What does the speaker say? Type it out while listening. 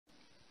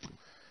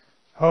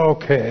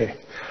Okay.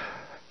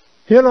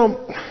 You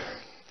know,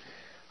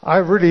 I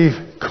really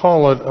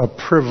call it a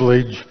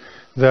privilege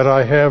that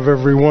I have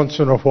every once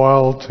in a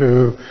while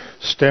to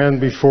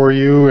stand before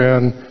you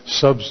and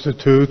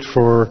substitute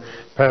for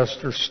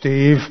Pastor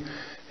Steve.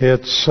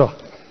 It's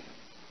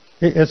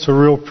a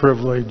real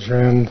privilege,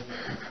 and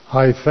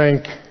I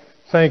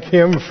thank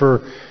him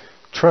for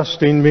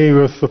trusting me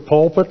with the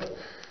pulpit,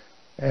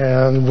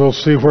 and we'll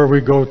see where we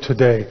go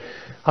today.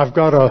 I've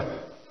got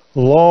a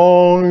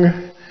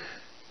long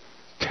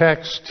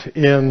text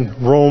in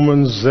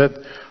Romans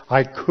that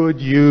I could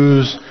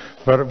use,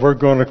 but we're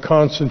going to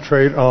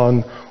concentrate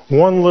on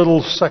one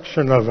little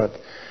section of it.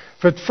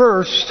 But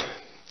first,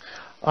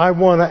 I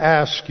want to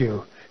ask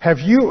you, have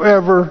you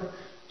ever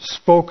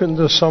spoken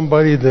to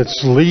somebody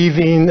that's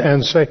leaving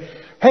and say,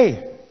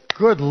 hey,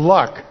 good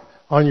luck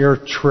on your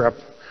trip?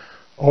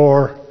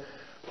 Or,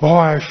 oh,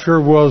 I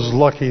sure was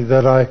lucky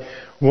that I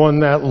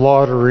won that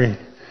lottery.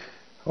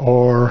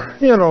 Or,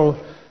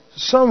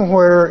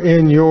 somewhere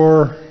in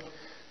your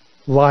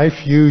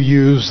life you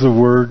use the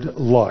word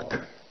luck.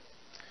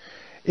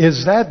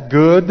 Is that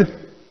good?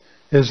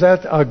 Is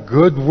that a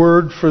good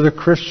word for the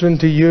Christian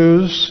to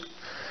use?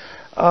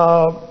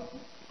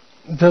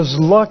 Does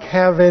luck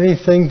have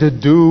anything to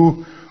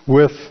do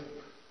with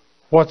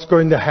what's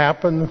going to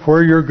happen,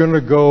 where you're going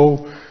to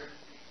go?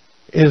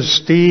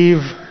 Is Steve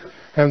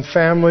and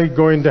family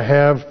going to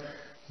have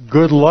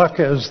good luck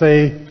as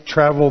they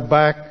travel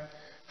back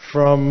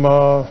from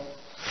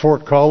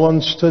Fort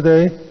Collins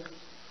today?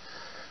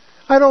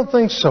 I don't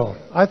think so.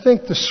 I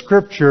think the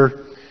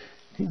Scripture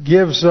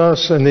gives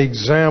us an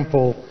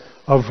example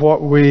of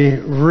what we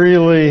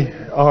really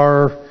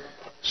are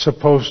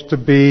supposed to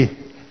be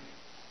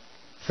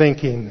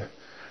thinking.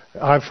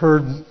 I've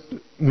heard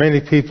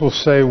many people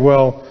say,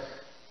 well,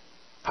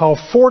 how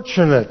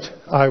fortunate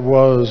I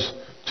was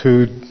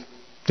to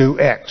do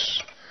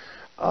X.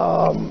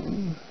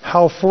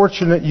 How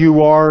fortunate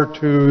you are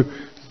to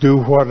do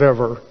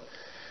whatever.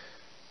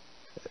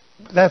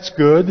 That's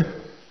good.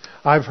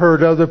 I've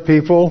heard other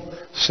people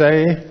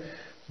say,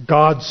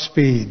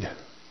 Godspeed.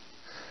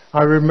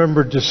 I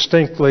remember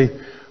distinctly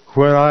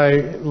when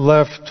I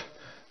left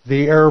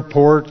the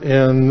airport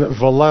in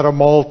Valletta,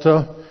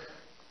 Malta,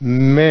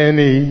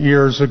 many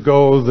years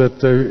ago, that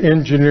the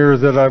engineer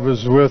that I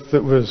was with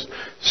that was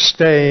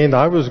staying,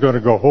 I was going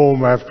to go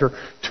home after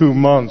 2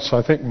 months.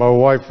 I think my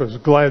wife was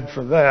glad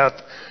for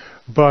that.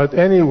 But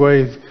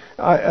anyway,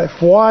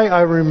 why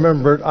I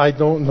remember it, I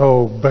don't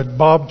know. But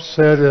Bob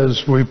said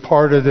as we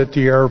parted at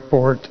the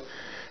airport,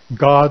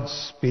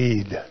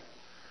 Godspeed.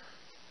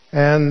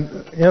 And,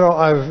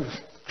 I've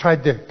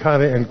tried to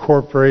kind of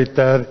incorporate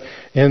that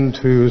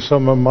into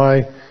some of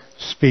my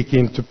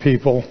speaking to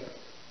people.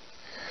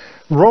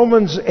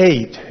 Romans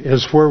 8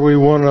 is where we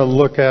want to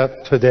look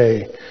at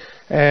today.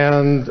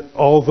 And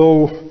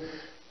although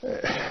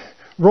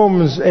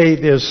Romans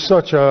 8 is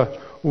such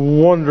a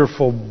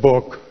wonderful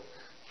book,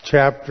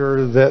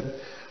 chapter, that,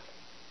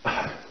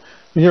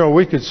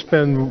 we could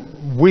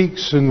spend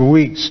weeks and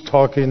weeks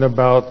talking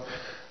about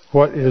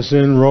what is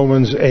in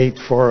Romans 8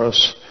 for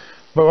us.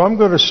 But I'm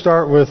going to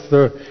start with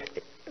the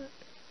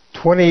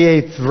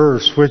 28th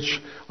verse,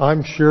 which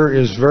I'm sure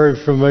is very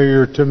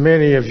familiar to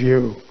many of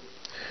you.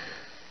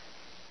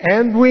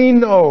 And we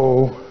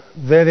know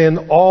that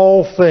in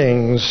all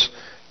things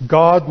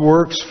God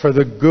works for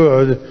the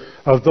good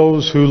of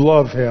those who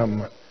love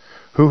Him,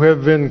 who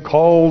have been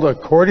called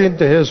according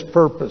to His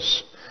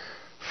purpose.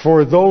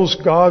 For those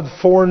God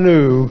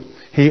foreknew,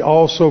 He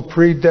also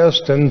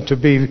predestined to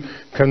be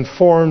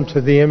conformed to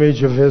the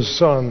image of His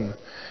Son,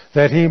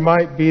 that He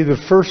might be the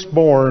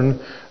firstborn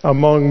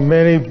among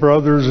many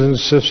brothers and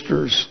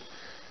sisters.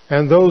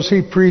 And those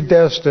He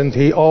predestined,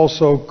 He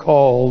also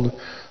called.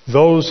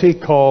 Those He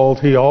called,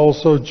 He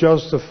also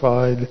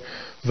justified.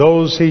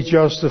 Those He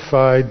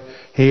justified,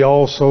 He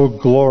also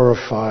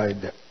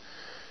glorified.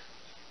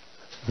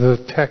 The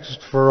text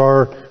for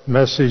our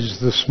message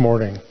this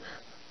morning.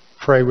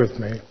 Pray with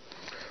me.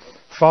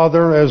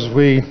 Father, as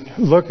we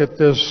look at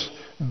this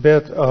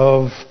bit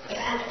of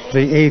the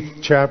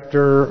 8th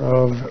chapter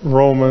of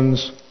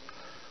Romans,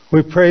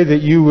 we pray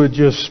that you would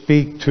just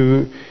speak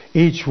to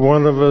each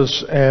one of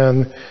us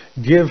and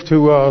give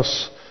to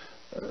us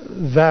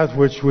that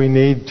which we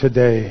need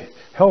today.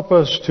 Help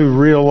us to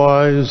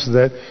realize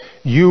that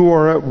you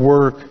are at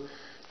work.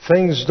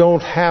 Things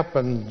don't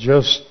happen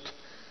just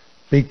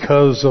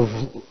because of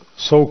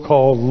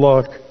so-called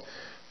luck,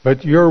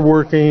 but you're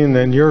working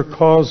and you're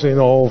causing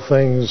all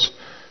things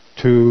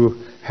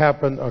to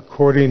happen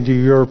according to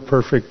your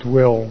perfect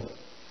will.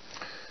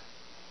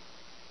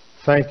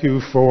 Thank you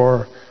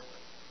for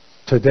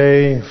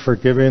today, for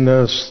giving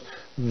us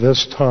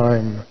this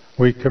time.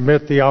 We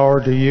commit the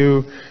hour to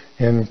you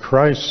in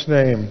Christ's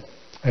name.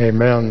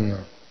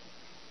 Amen.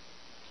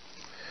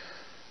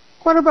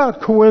 What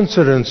about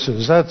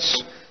coincidences?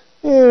 That's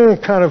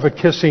kind of a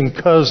kissing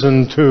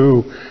cousin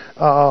to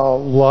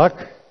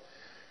luck.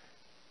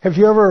 Have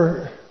you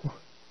ever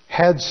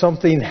had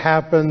something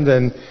happen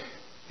and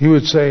you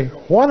would say,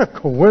 what a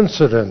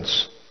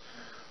coincidence?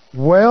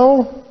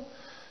 Well,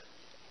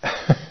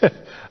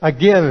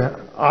 Again,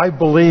 I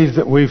believe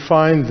that we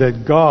find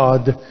that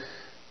God,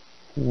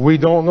 we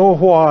don't know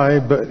why,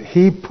 but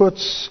He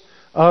puts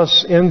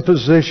us in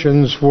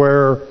positions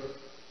where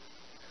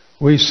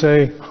we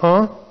say,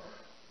 huh?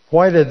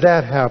 Why did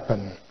that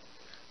happen?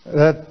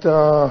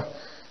 That,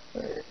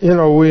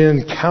 we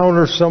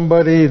encounter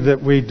somebody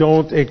that we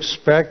don't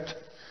expect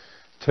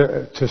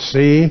to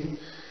see.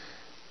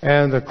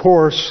 And of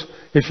course,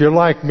 if you're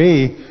like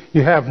me,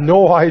 you have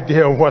no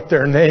idea what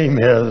their name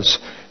is.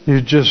 You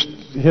just,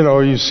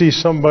 you see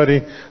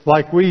somebody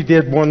like we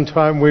did one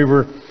time.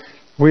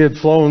 We had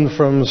flown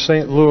from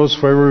St. Louis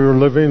where we were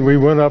living. We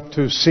went up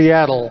to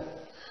Seattle,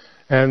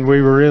 and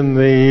we were in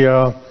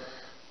the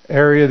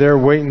area there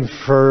waiting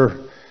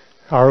for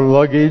our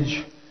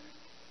luggage.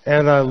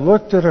 And I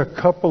looked at a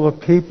couple of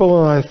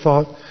people and I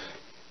thought,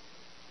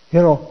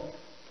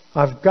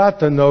 I've got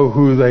to know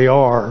who they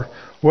are.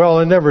 Well,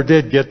 I never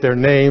did get their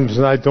names,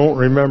 and I don't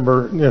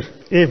remember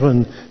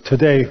even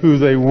today who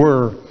they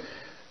were.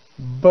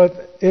 But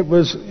it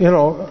was,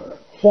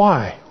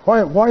 why?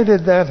 Why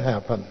did that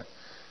happen?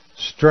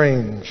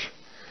 Strange.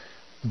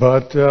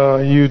 But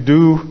you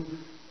do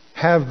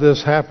have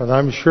this happen.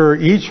 I'm sure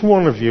each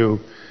one of you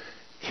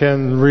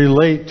can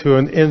relate to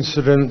an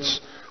incident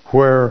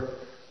where,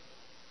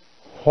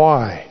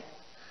 why?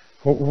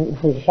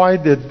 Why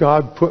did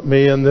God put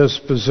me in this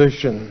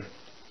position?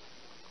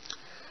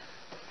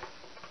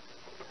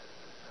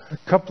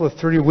 A couple of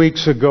 3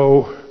 weeks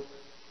ago,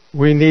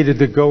 we needed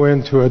to go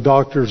into a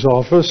doctor's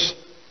office,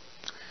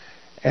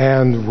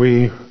 and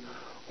we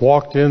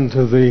walked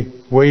into the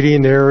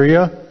waiting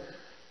area,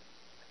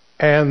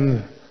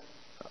 and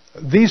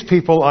these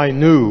people I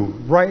knew.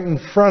 Right in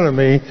front of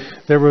me,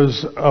 there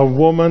was a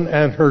woman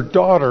and her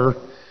daughter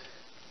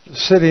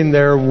sitting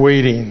there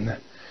waiting.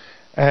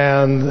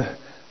 And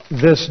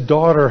this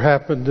daughter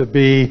happened to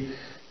be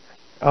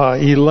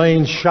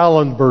Elaine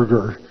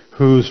Schallenberger,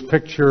 whose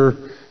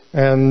picture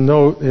and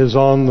note is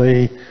on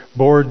the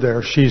board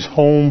there. She's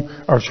home,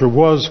 or she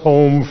was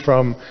home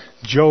from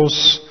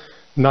Jos,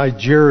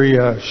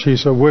 Nigeria.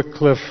 She's a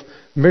Wycliffe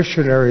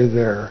missionary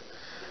there.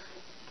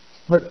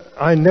 But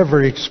I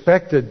never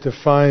expected to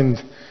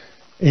find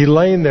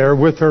Elaine there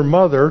with her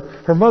mother.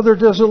 Her mother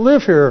doesn't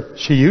live here.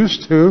 She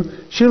used to.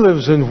 She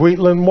lives in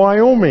Wheatland,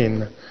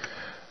 Wyoming.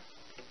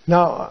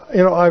 Now,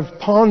 I've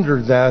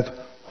pondered that.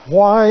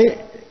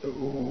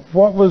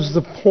 What was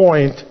the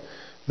point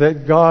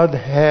that God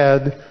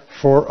had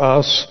for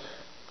us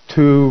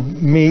to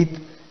meet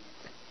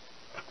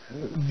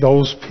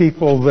those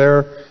people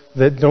there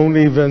that don't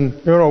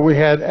even, we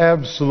had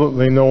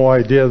absolutely no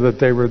idea that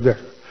they were there.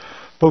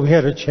 But we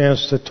had a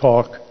chance to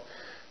talk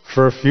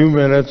for a few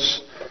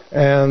minutes,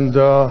 and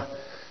I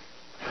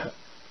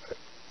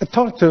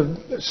talked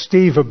to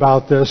Steve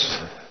about this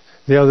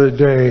the other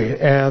day,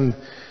 and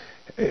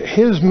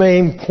his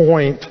main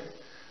point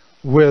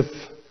with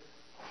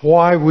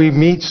why we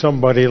meet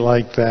somebody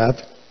like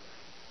that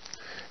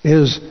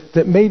is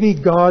that maybe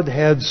God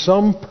had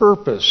some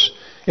purpose.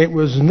 It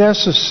was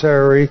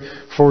necessary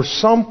for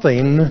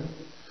something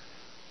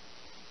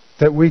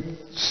that we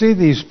see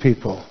these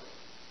people.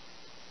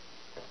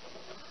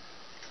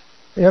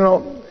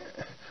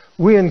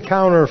 We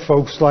encounter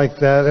folks like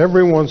that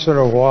every once in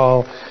a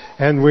while,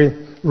 and we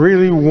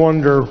really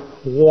wonder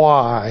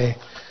why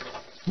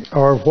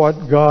or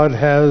what God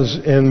has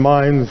in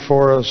mind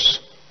for us.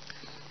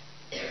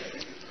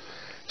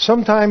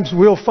 Sometimes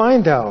we'll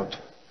find out.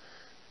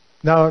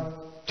 Now,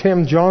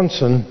 Tim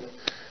Johnson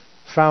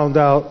found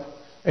out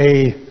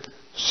a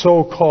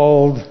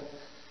so-called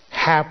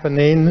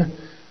happening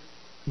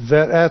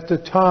that at the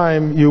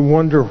time you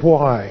wonder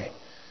why.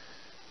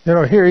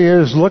 Here he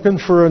is looking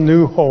for a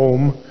new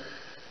home,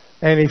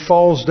 and he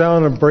falls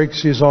down and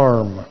breaks his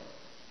arm.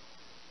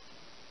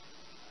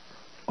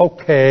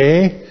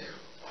 Okay,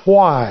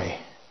 why?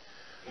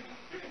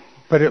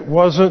 But it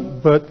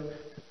wasn't but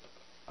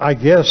I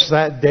guess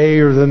that day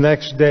or the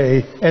next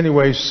day,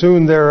 anyway,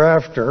 soon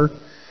thereafter,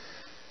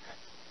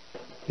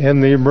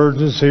 in the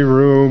emergency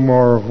room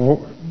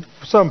or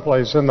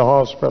someplace in the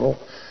hospital,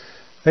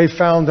 they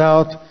found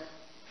out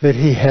that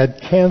he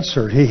had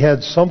cancer. He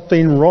had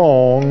something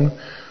wrong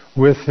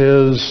with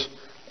his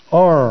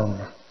arm.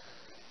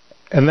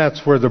 And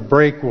that's where the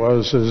break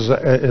was,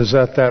 is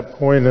at that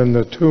point in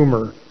the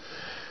tumor.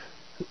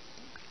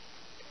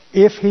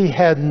 If he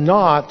had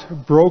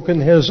not broken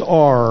his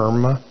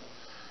arm,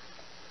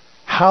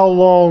 how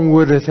long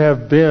would it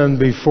have been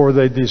before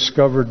they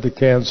discovered the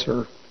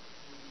cancer?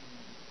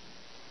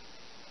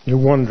 You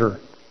wonder.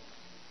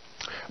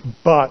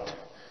 But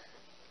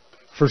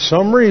for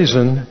some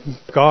reason,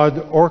 God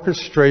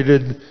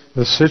orchestrated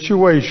the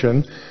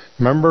situation.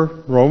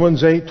 Remember,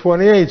 Romans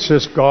 8:28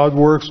 says God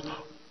works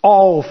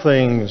all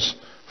things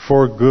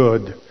for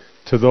good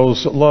to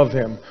those that love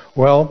Him.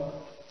 Well,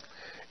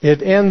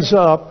 it ends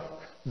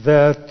up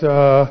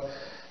that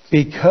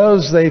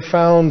because they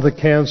found the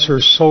cancer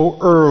so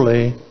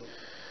early,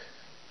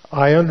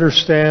 I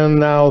understand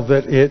now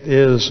that it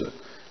is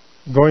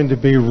going to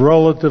be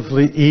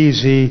relatively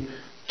easy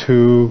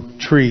to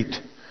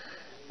treat.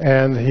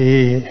 And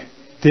he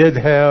did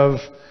have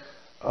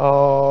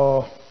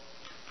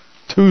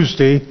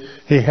Tuesday,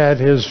 he had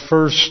his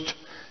first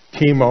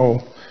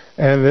chemo,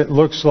 and it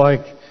looks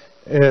like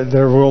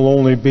there will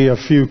only be a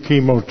few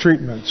chemo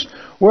treatments.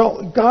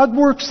 Well, God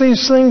works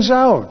these things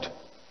out.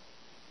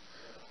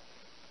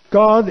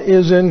 God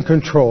is in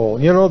control.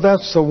 You know,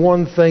 that's the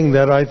one thing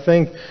that I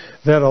think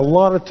that a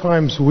lot of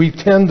times we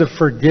tend to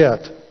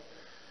forget.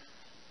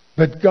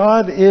 But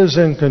God is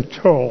in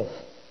control.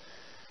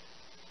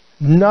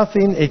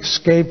 Nothing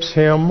escapes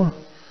Him.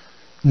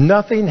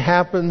 Nothing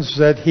happens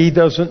that He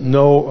doesn't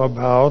know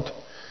about.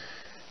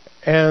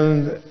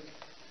 And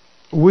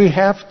we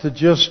have to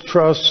just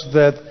trust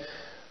that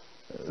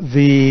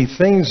the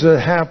things that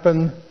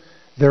happen,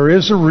 there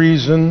is a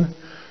reason.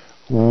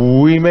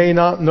 We may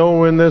not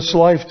know in this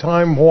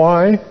lifetime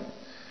why,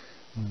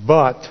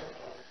 but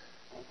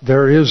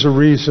there is a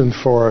reason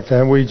for it,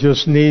 and we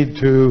just need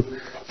to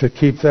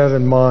keep that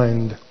in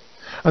mind.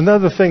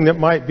 Another thing that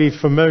might be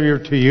familiar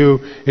to you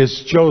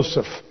is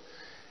Joseph.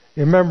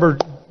 You remember,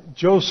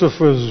 Joseph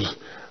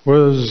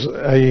was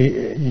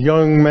a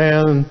young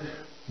man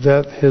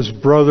that his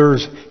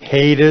brothers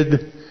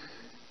hated,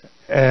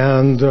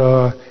 and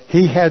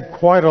he had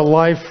quite a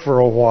life for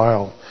a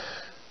while.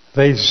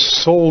 They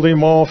sold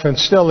him off.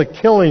 Instead of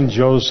killing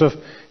Joseph,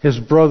 his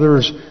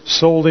brothers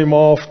sold him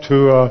off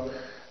to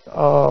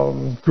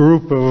a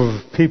group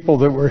of people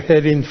that were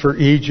heading for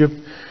Egypt,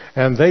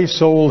 and they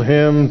sold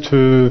him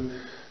to,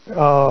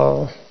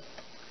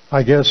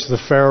 I guess, the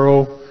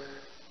Pharaoh.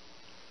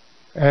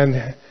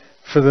 And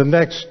for the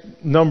next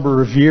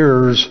number of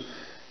years,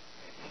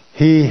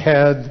 he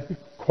had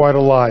quite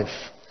a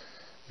life.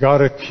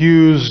 Got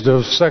accused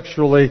of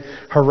sexually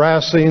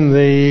harassing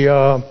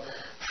the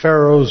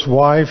Pharaoh's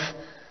wife,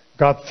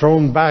 got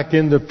thrown back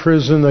into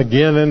prison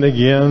again and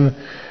again,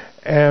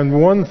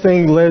 and one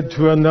thing led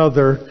to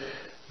another,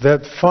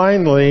 that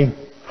finally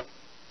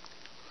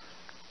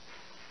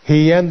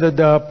he ended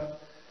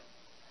up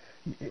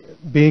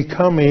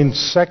becoming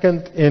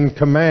second in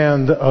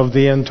command of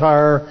the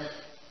entire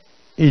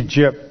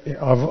Egypt,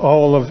 of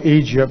all of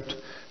Egypt,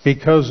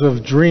 because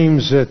of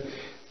dreams that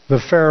the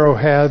Pharaoh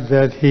had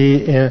that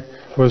he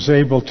was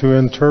able to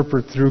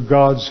interpret through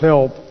God's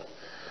help.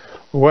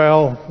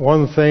 Well,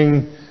 one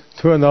thing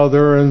to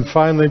another, and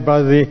finally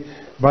by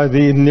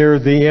the near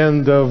the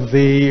end of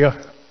the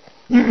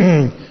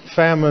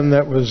famine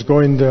that was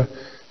going to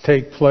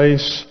take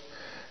place,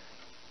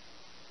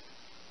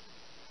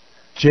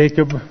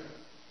 Jacob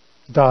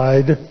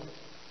died.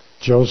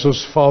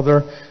 Joseph's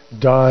father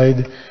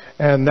died,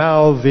 and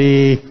now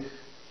the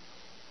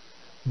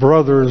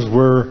brothers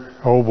were,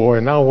 oh boy,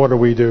 now what do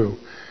we do?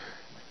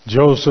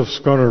 Joseph's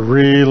going to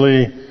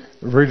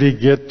really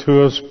get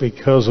to us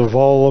because of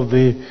all of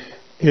the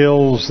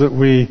ills that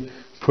we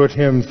put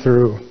him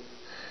through.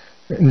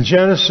 In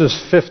Genesis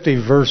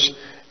 50, verse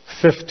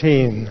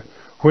 15,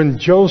 when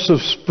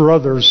Joseph's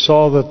brothers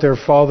saw that their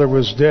father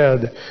was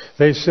dead,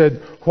 they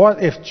said,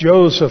 "What if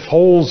Joseph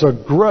holds a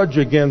grudge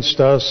against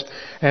us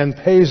and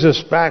pays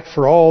us back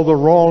for all the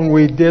wrong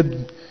we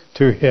did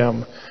to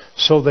him?"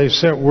 So they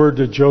sent word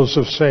to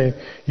Joseph saying,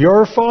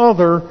 "Your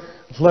father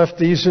left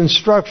these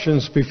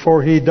instructions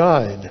before he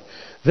died.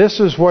 This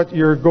is what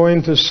you're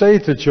going to say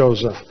to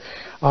Joseph.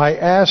 I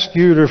ask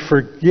you to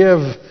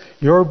forgive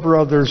your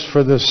brothers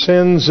for the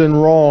sins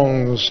and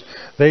wrongs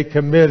they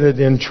committed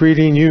in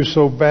treating you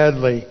so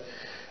badly.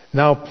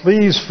 Now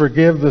please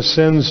forgive the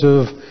sins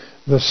of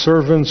the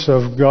servants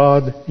of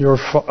God,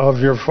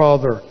 of your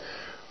father."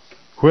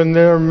 When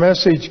their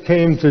message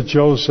came to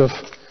Joseph,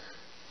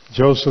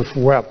 Joseph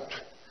wept.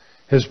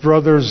 His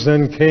brothers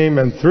then came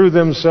and threw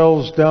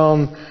themselves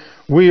down.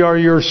 "We are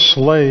your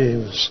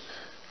slaves."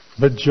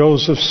 But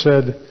Joseph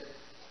said,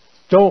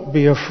 "Don't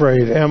be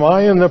afraid. Am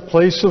I in the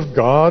place of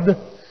God?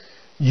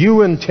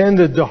 You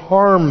intended to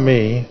harm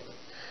me,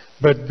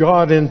 but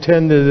God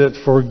intended it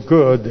for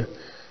good,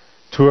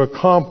 to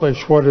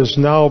accomplish what is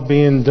now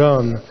being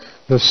done,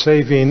 the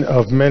saving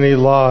of many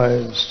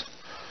lives.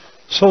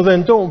 So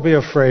then don't be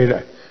afraid.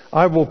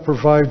 I will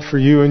provide for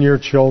you and your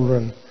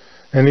children."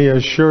 And he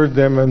assured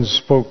them and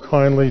spoke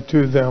kindly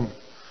to them.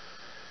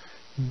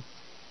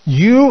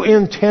 You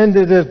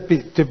intended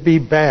it to be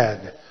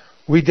bad.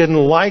 We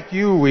didn't like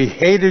you, we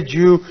hated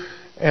you,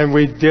 and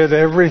we did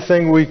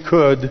everything we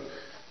could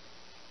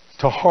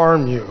to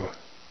harm you.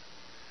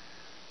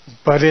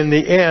 But in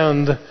the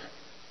end,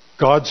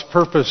 God's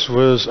purpose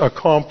was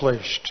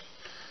accomplished.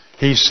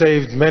 He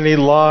saved many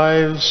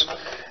lives,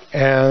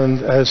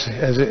 and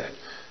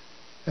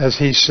as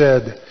he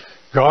said,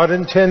 God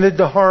intended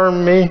to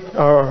harm me,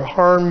 or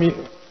harm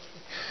you.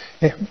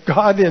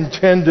 God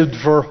intended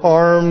for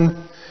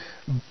harm,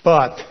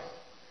 but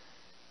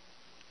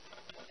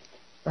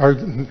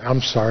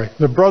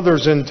the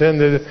brothers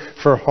intended it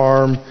for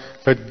harm,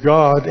 but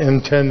God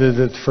intended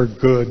it for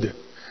good.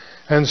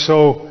 And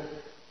so,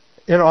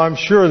 I'm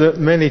sure that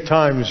many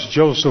times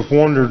Joseph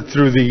wondered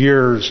through the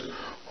years,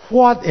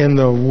 what in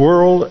the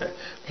world,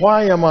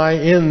 why am I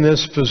in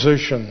this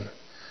position?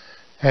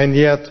 And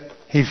yet,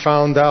 he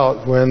found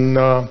out when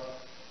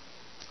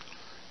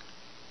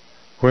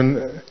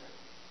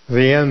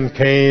the end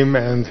came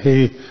and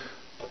he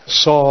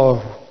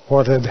saw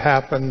what had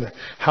happened,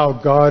 how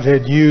God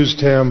had used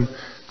him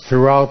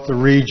throughout the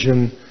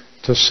region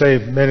to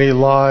save many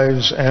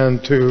lives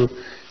and to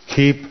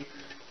keep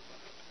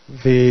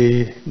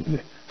the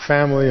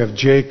family of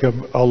Jacob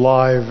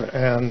alive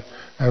and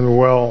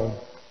well.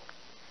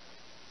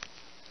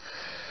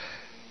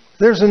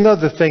 There's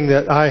another thing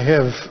that I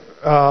have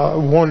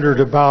wondered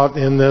about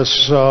in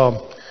this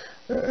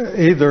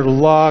either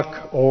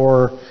luck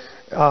or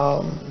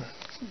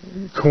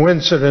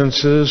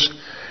coincidences.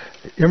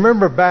 You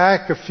remember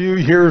back a few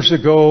years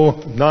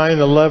ago,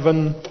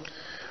 9/11,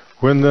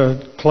 when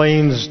the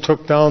planes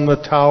took down the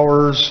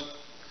towers?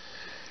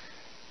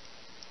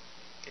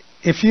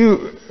 If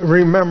you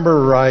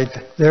remember right,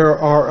 there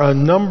are a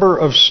number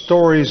of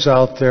stories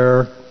out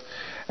there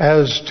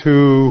as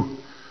to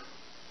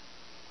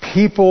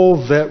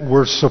people that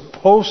were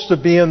supposed to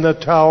be in the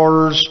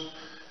towers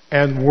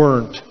and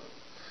weren't.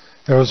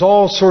 There was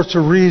all sorts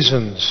of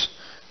reasons.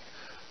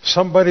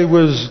 Somebody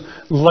was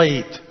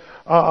late.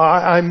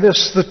 I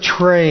missed the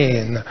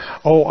train.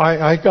 Oh,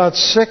 I got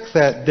sick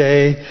that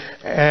day.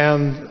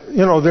 And,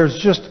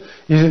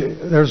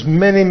 there's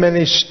many,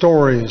 many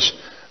stories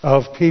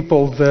of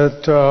people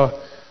that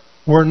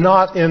were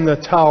not in the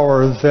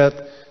tower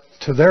that,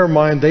 to their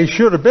mind, they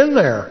should have been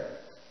there.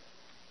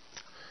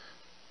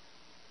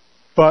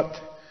 But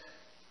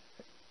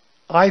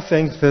I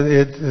think that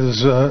it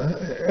is,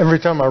 every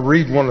time I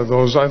read one of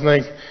those, I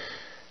think,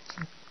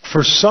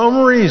 for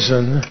some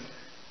reason,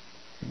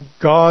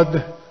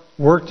 God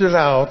worked it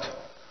out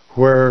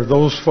where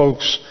those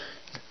folks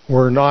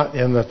were not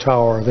in the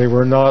tower. They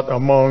were not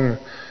among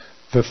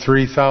the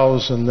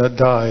 3,000 that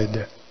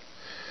died.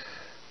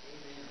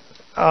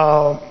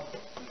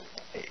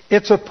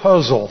 It's a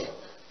puzzle,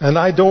 and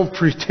I don't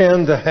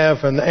pretend to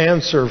have an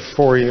answer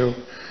for you.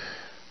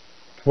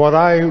 What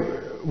I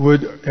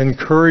would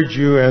encourage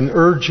you and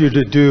urge you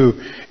to do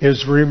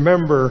is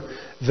remember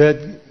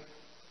that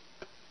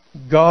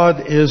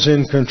God is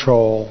in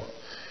control.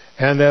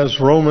 And as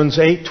Romans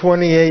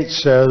 8:28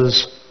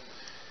 says,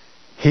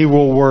 He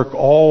will work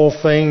all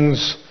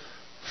things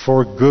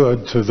for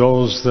good to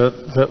those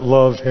that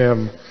love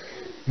Him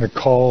and are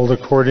called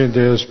according to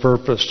His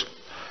purpose.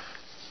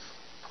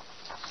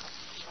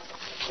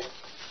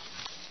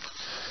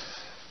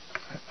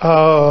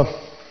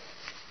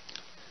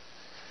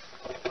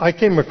 I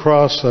came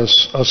across a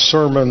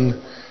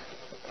sermon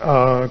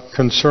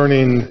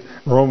concerning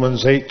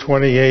Romans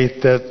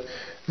 8:28 that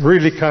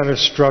really kind of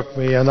struck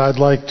me, and I'd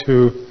like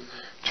to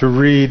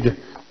read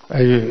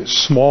a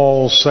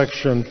small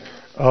section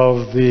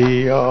of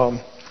the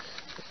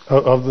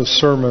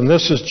sermon.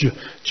 This is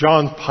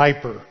John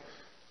Piper.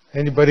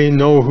 Anybody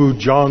know who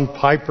John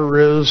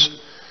Piper is?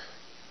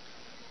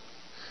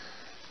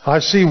 I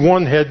see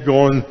one head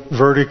going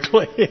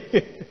vertically.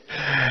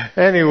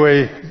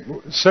 Anyway,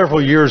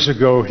 several years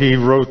ago he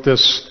wrote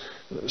this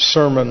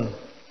sermon.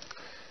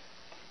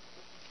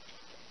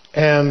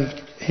 And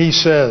he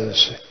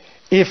says,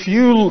 if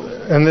you,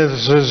 and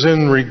this is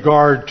in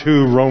regard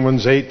to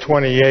Romans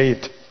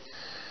 8:28,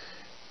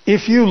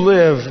 if you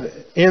live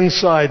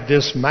inside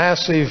this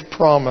massive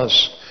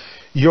promise,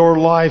 your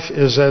life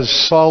is as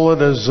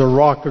solid as the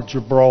rock of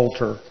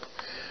Gibraltar.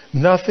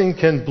 Nothing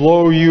can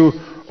blow you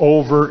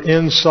over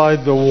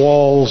inside the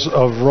walls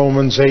of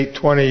Romans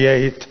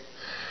 8:28.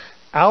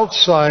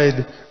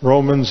 Outside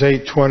Romans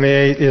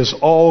 8:28 is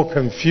all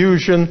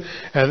confusion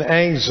and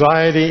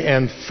anxiety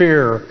and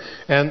fear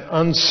and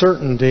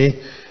uncertainty,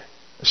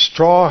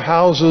 straw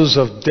houses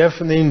of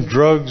deafening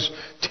drugs,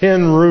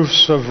 tin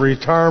roofs of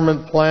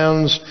retirement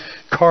plans,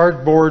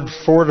 cardboard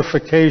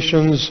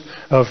fortifications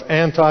of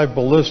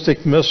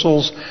anti-ballistic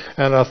missiles,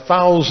 and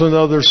 1,000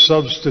 other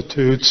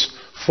substitutes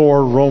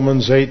for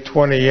Romans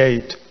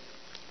 8:28.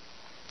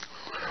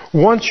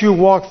 Once you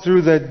walk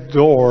through that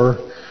door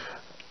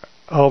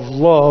of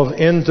love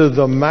into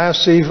the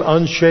massive,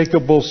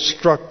 unshakable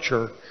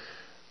structure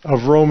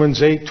of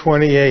Romans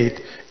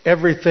 8:28,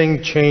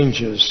 everything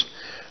changes.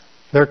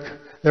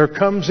 There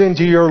comes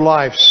into your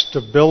life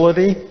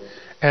stability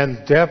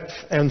and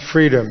depth and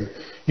freedom.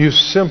 You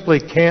simply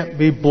can't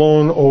be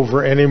blown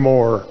over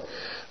anymore.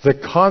 The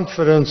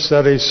confidence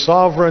that a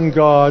sovereign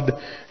God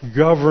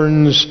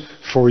governs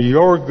for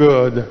your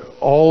good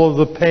all of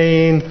the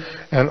pain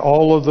and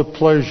all of the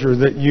pleasure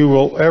that you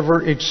will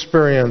ever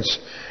experience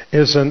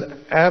is an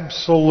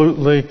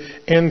absolutely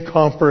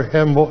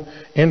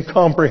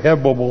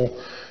incomprehensible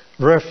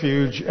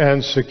refuge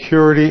and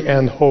security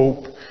and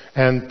hope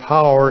and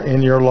power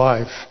in your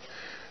life.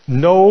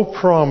 No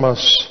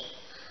promise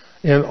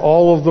in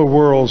all of the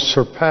world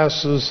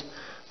surpasses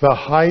the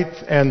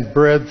height and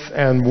breadth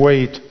and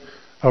weight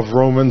of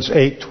Romans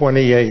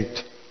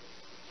 8:28.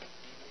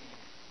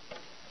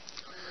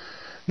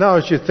 Now,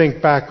 as you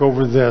think back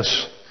over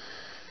this,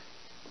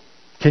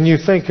 can you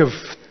think of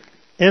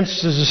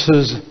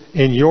instances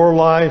in your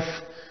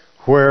life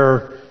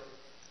where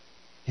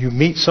you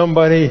meet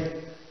somebody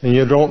and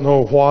you don't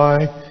know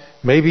why?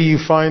 Maybe you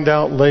find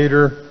out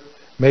later.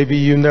 Maybe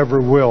you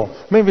never will.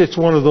 Maybe it's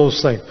one of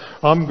those things.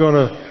 I'm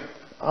going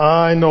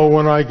I know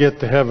when I get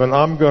to heaven,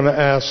 I'm going to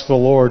ask the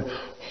Lord,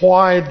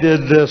 why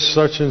did this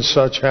such and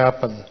such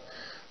happen?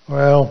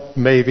 Well,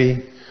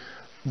 maybe.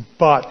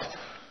 But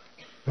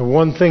the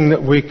one thing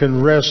that we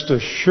can rest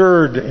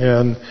assured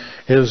in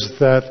is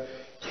that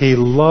He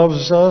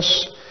loves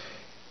us.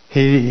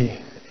 He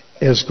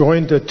is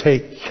going to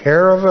take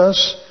care of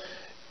us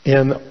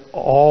in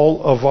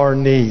all of our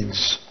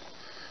needs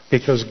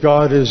because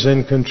God is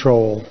in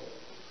control.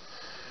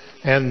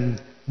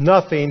 And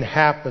nothing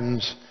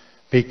happens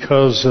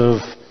because of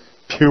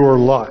pure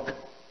luck.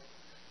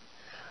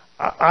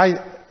 I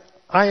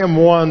am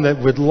one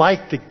that would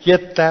like to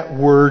get that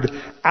word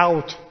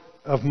out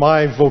of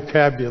my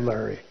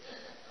vocabulary.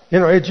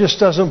 It just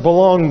doesn't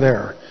belong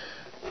there.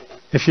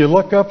 If you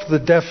look up the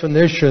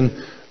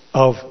definition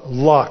of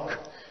luck,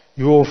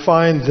 you will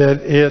find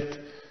that it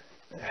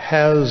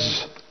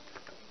has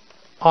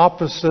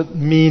opposite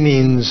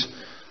meanings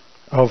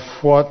of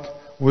what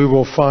we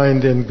will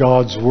find in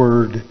God's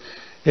Word.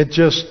 It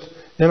just,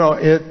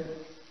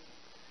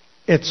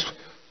 it's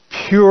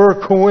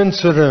pure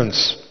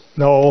coincidence.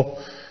 No,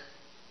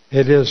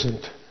 it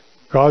isn't.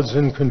 God's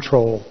in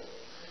control.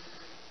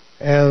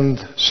 And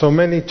so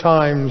many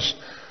times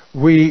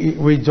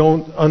we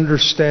don't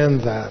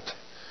understand that.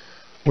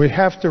 We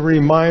have to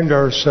remind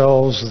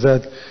ourselves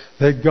that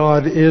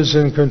God is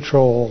in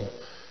control.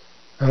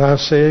 And I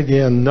say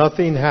again,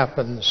 nothing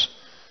happens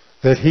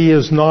that He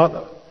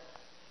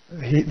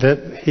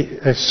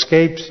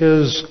escapes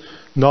His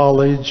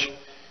knowledge.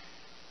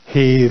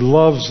 He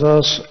loves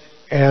us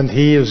and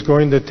He is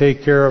going to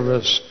take care of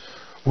us.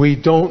 We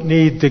don't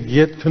need to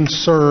get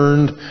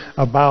concerned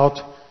about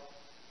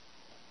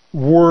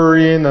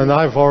worrying, and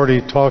I've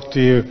already talked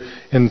to you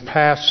in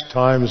past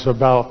times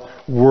about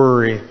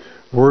worry.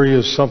 Worry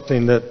is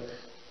something that,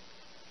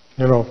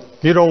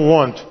 you don't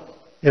want.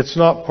 It's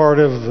not part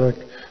of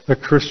the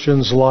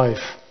Christian's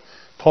life.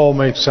 Paul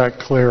makes that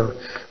clear.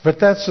 But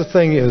that's the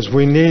thing is,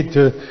 we need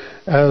to,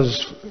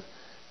 as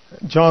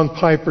John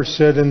Piper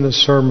said in the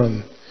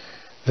sermon,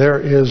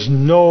 there is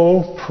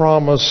no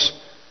promise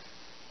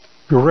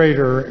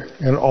greater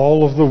in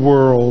all of the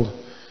world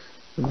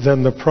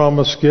than the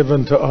promise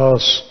given to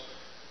us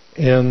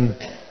in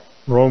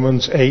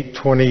Romans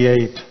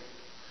 8:28.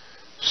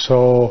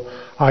 So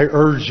I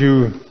urge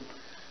you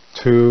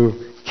to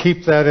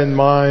keep that in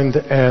mind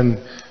and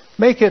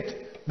make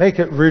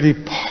it really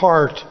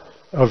part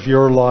of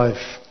your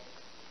life.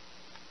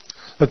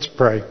 Let's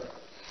pray.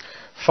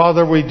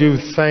 Father, we do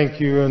thank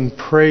you and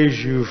praise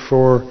you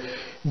for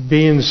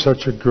being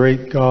such a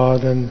great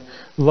God and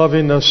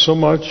loving us so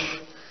much,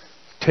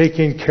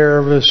 taking care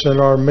of us in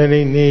our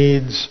many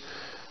needs.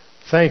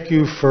 Thank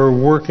you for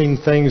working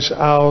things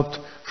out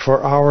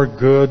for our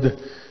good,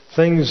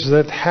 things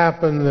that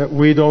happen that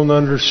we don't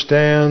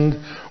understand,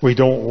 we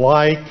don't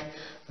like.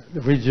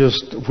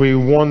 We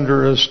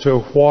wonder as to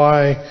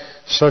why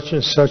such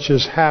and such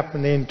is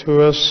happening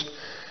to us.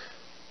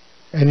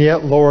 And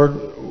yet, Lord,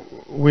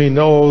 we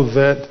know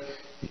that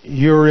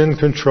you're in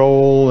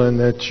control and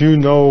that you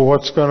know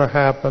what's going to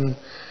happen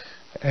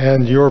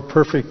and your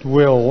perfect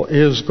will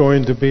is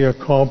going to be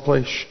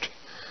accomplished.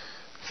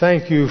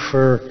 Thank you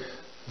for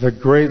the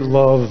great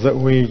love that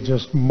we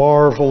just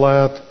marvel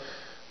at.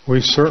 We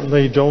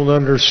certainly don't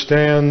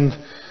understand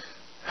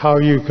how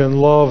you can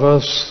love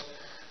us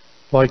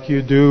like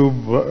you do,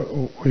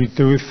 but we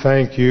do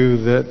thank you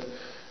that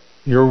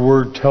your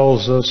word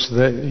tells us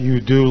that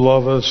you do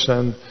love us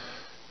and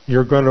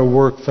you're going to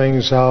work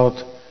things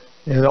out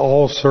in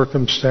all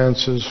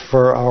circumstances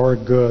for our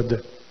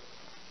good.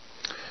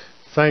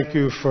 Thank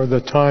you for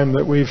the time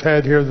that we've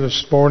had here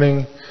this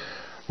morning.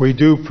 We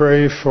do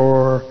pray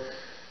for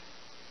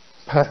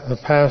the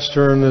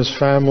pastor and his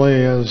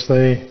family as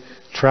they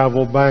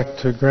travel back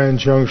to Grand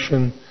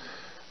Junction.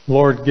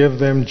 Lord, give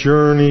them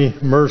journey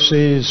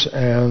mercies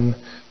and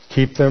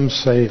keep them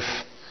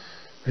safe.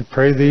 We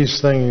pray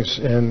these things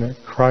in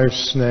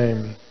Christ's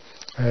name.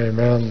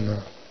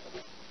 Amen.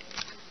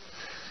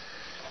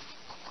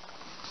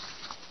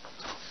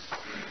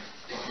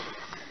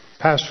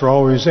 Pastor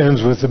always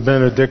ends with a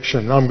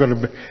benediction. I'm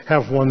going to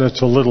have one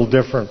that's a little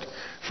different.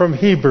 From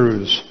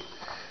Hebrews.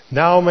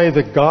 Now may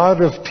the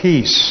God of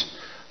peace,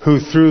 who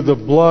through the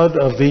blood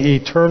of the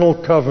eternal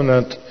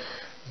covenant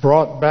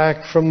brought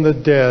back from the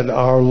dead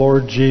our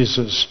Lord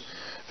Jesus,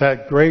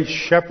 that great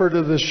shepherd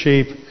of the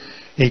sheep,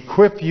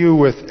 equip you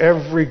with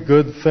every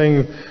good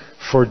thing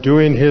for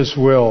doing His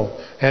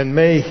will, and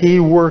may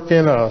He work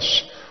in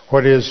us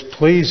what is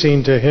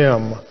pleasing to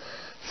Him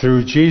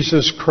through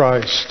Jesus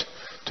Christ,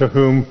 to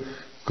whom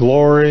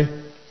glory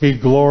be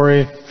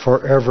glory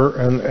forever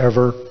and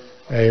ever.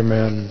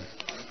 Amen.